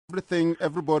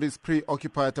Everybody's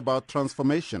preoccupied about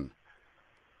transformation.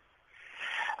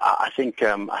 I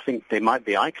think they might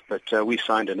be Ike, but we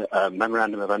signed a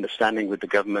memorandum of understanding with the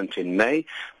government in May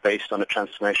based on a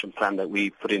transformation plan that we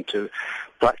put into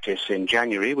practice in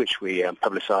January, which we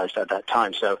publicised at that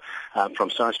time. So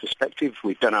from SARU's perspective,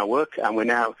 we've done our work and we're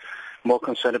now more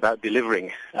concerned about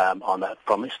delivering on that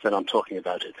promise than on talking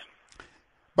about it.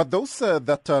 But those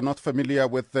that are not familiar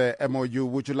with the MOU,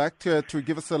 would you like to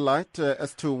give us a light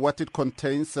as to what it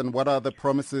contains and what are the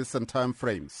promises and time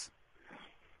frames?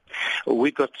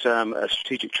 We've got a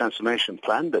strategic transformation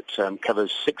plan that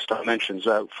covers 6 dimensions,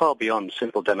 far beyond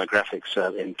simple demographics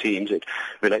in teams. It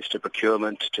relates to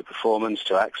procurement, to performance,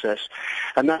 to access,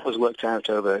 and that was worked out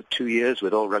over 2 years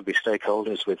with all rugby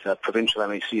stakeholders, with provincial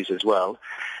MECs as well.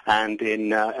 And in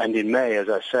May, as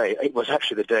I say, it was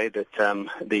actually the day that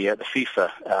the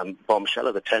FIFA bombshell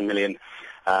of the 10 million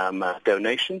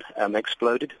donation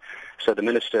exploded. So the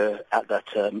minister at that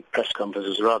press conference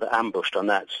was rather ambushed on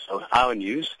that. So our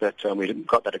news that we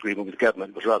got that agreement with the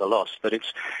government was rather lost. But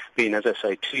it's been, as I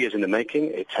say, 2 years in the making.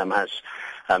 It has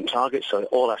targets on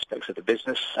all aspects of the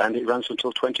business, and it runs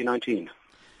until 2019.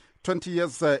 20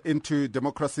 years into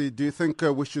democracy, do you think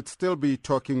we should still be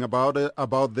talking about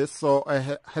this? Or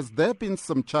has there been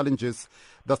some challenges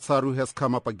that SARU has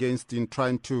come up against in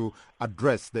trying to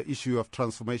address the issue of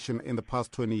transformation in the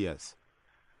past 20 years?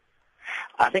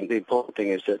 I think the important thing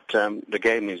is that the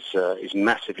game is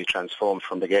massively transformed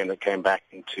from the game that came back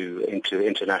into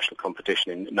international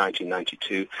competition in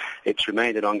 1992. It's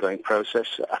remained an ongoing process.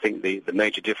 I think the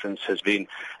major difference has been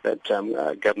that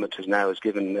government has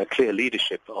given a clear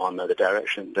leadership on the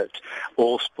direction that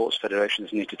all sports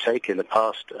federations need to take. In the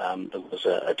past, there was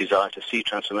a desire to see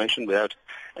transformation without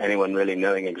anyone really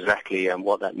knowing exactly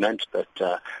what that meant, but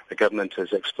the government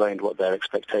has explained what their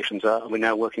expectations are, and we're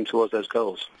now working towards those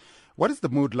goals. What is the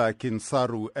mood like in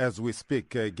SARU as we speak,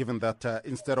 given that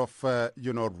instead of,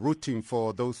 rooting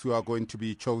for those who are going to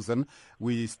be chosen,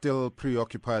 we still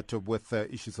preoccupied with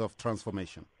issues of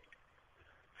transformation?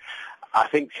 I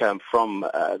think from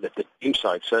the team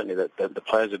side, certainly that the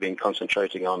players have been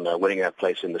concentrating on winning their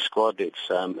place in the squad. It's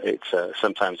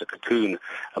sometimes a cocoon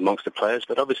amongst the players,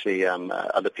 but obviously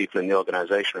other people in the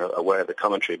organisation are aware of the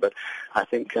commentary. But I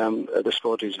think the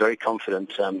squad is very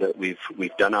confident that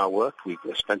we've done our work. We've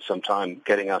spent some time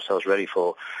getting ourselves ready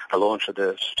for a launch of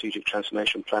the strategic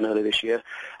transformation plan early this year,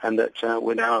 and that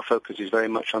our focus is very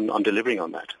much on delivering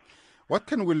on that. What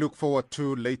can we look forward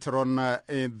to later on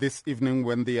this evening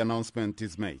when the announcement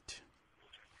is made?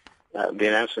 The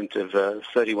announcement of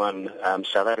 31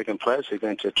 South African players who are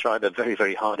going to try their very,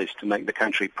 very hardest to make the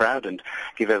country proud and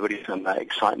give everybody some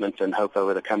excitement and hope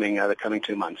over the coming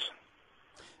 2 months.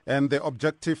 And the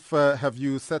objective, have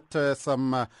you set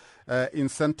some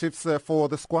incentives for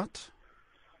the squad?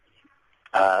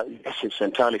 Yes, it's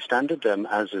entirely standard,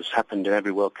 as has happened in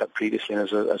every World Cup previously,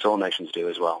 and as all nations do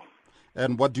as well.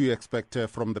 And what do you expect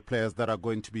from the players that are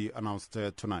going to be announced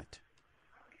tonight?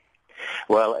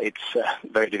 Well, it's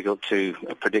very difficult to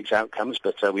predict outcomes,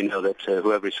 but we know that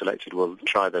whoever is selected will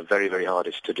try their very, very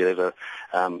hardest to deliver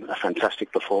a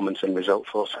fantastic performance and result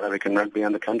for South African rugby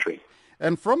and the country.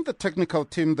 And from the technical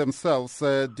team themselves,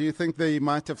 do you think they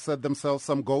might have set themselves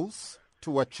some goals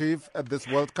to achieve at this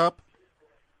World Cup?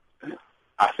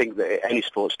 I think that any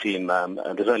sports team,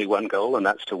 there's only one goal, and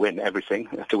that's to win everything,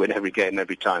 to win every game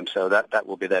every time. So that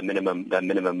will be their minimum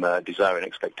desire and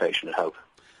expectation and hope.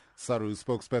 SARU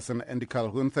spokesperson Andy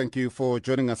Calhoun, thank you for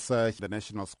joining us. The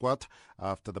national squad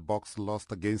after the Boks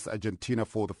lost against Argentina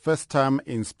for the first time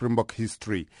in Springbok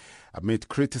history. Amid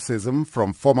criticism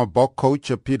from former Bok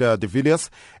coach Peter de Villiers,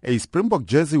 a Springbok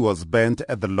jersey was banned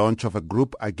at the launch of a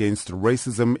group against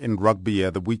racism in rugby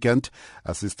at the weekend.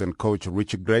 Assistant coach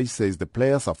Richard Gray says the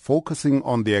players are focusing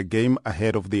on their game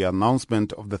ahead of the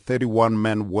announcement of the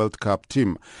 31-man World Cup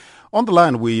team. On the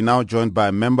line, we now joined by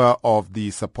a member of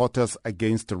the Supporters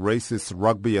Against Racist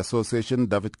Rugby Association,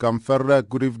 David Kamfer.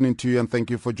 Good evening to you and thank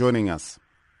you for joining us.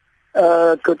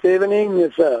 Good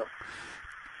evening, sir.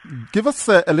 Give us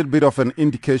a little bit of an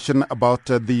indication about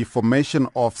the formation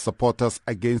of Supporters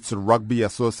Against Rugby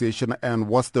Association and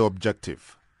what's the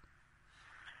objective?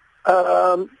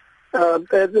 As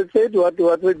I said, what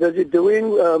we're busy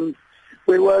doing,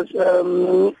 we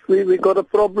got a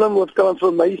problem with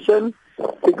transformation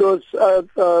because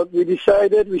we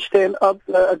decided we stand up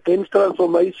against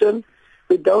transformation.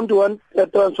 We don't want a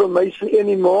transformation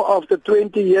anymore after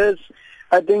 20 years.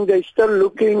 I think they're still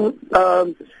looking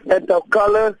at our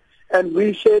color, and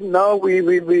we said now we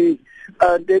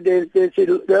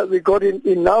got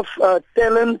enough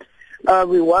talent.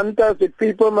 We want us, the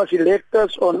people must elect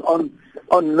us on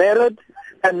merit,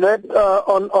 and not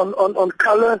on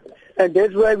color. And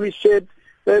that's why we said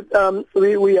that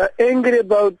we are angry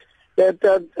about that.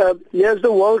 Here's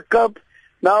the World Cup.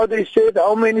 Now they said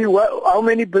how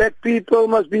many black people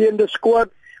must be in the squad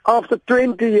after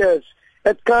 20 years.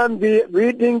 It can't be.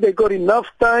 We think they got enough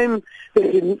time.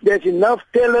 There's enough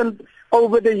talent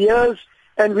over the years,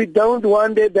 and we don't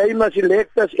want that they must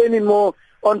elect us anymore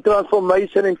on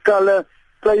transformation and color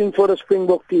playing for the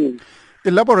Springbok team.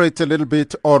 Elaborate a little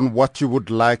bit on what you would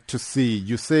like to see.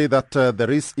 You say that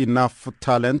there is enough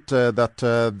talent that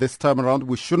this time around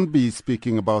we shouldn't be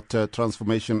speaking about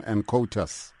transformation and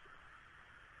quotas.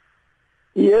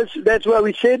 Yes, that's why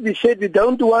we said we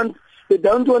don't want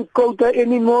quota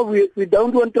anymore. We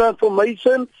don't want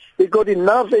transformation. We got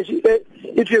enough.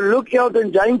 If you look out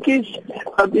in Jantjies,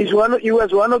 he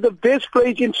was one of the best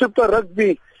players in Super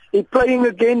Rugby. He's playing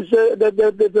against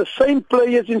the same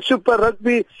players in Super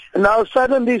Rugby, and now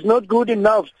suddenly he's not good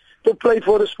enough to play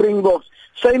for the Springboks.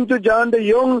 Same to Jan de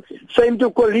Jong, same to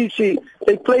Kolisi.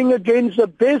 They're playing against the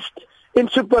best in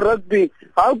Super Rugby.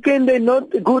 How can they not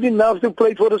good enough to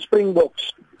play for the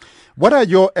Springboks? What are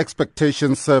your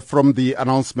expectations from the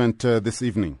announcement this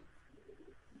evening?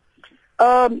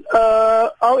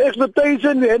 Our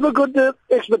expectation, we have a good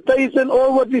expectation.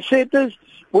 All what we said is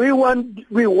we want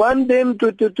them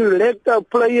to elect our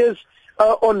players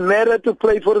on merit to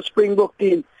play for the Springbok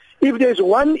team. If there's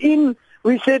one in,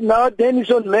 we said now then it's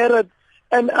on merit.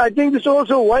 And I think there's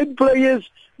also white players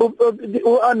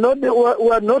who are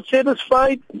not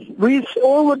satisfied.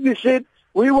 All what we said.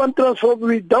 We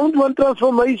don't want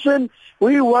transformation.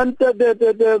 We want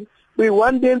we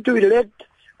want them to elect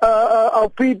our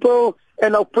people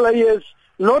and our players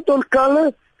not on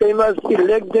color. They must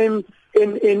elect them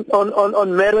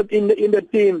on merit in the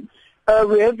team.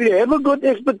 We have a good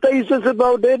expectations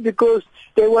about that because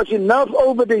there was enough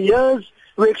over the years.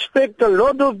 We expect a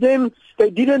lot of them. They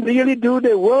didn't really do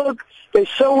their work. They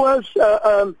show us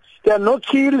they are not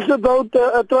serious about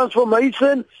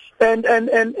transformation.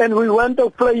 And we want our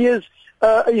players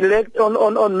elect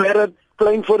on merit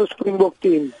playing for the Springbok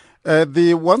team.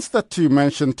 The ones that you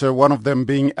mentioned, one of them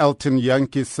being Elton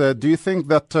Jantjies, do you think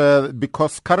that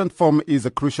because current form is a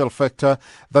crucial factor,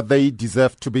 that they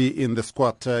deserve to be in the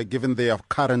squad given their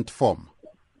current form?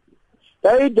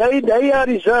 They are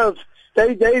reserved.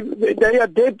 They are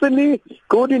definitely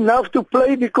good enough to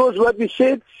play because what we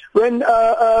said when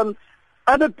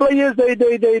other players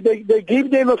they give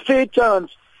them a fair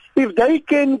chance. If they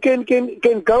can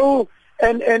go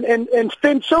and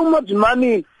spend so much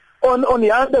money on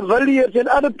the other Villiers and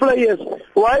other players,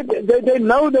 why they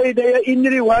know they are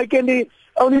injured? Why can he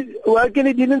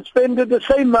didn't spend the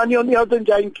same money on the Elton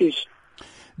Jantjies?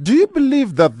 Do you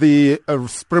believe that the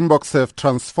Springboks have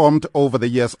transformed over the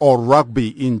years, or rugby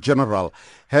in general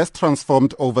has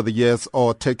transformed over the years,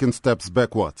 or taken steps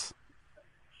backwards?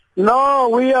 No,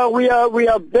 we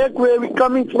are back where we're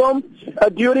coming from.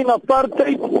 During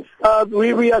apartheid,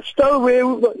 we are still where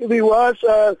we was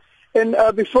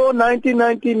before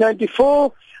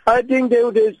 1994. I think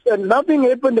there's nothing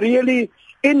happened really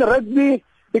in rugby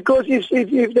because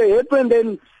if they happened,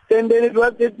 then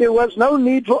there was no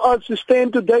need for us to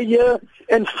stand today here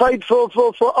and fight for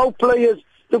our players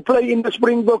to play in the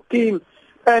Springbok team,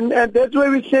 and that's why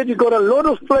we said we got a lot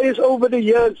of players over the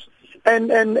years,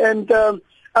 and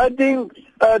I think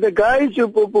the guys who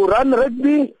run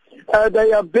rugby,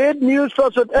 they are bad news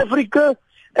for South Africa.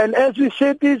 And as we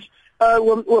said this,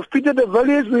 with Peter de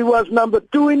Villiers, we was number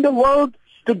 2 in the world.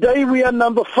 Today we are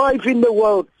number 5 in the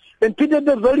world. When Peter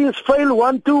de Villiers failed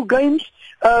 1-2 games,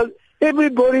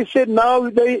 everybody said now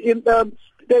they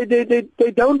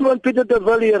don't want Peter de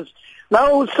Villiers.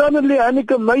 Now suddenly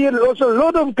Hanneke Meyer lost a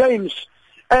lot of games,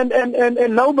 and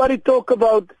nobody talk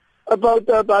about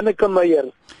Hanneke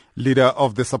Meyer. Leader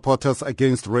of the Supporters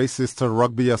Against Racist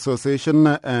Rugby Association,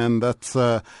 and that's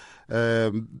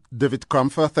David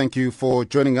Crumpher. Thank you for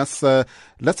joining us.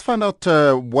 Let's find out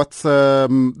what's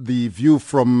the view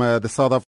from the South African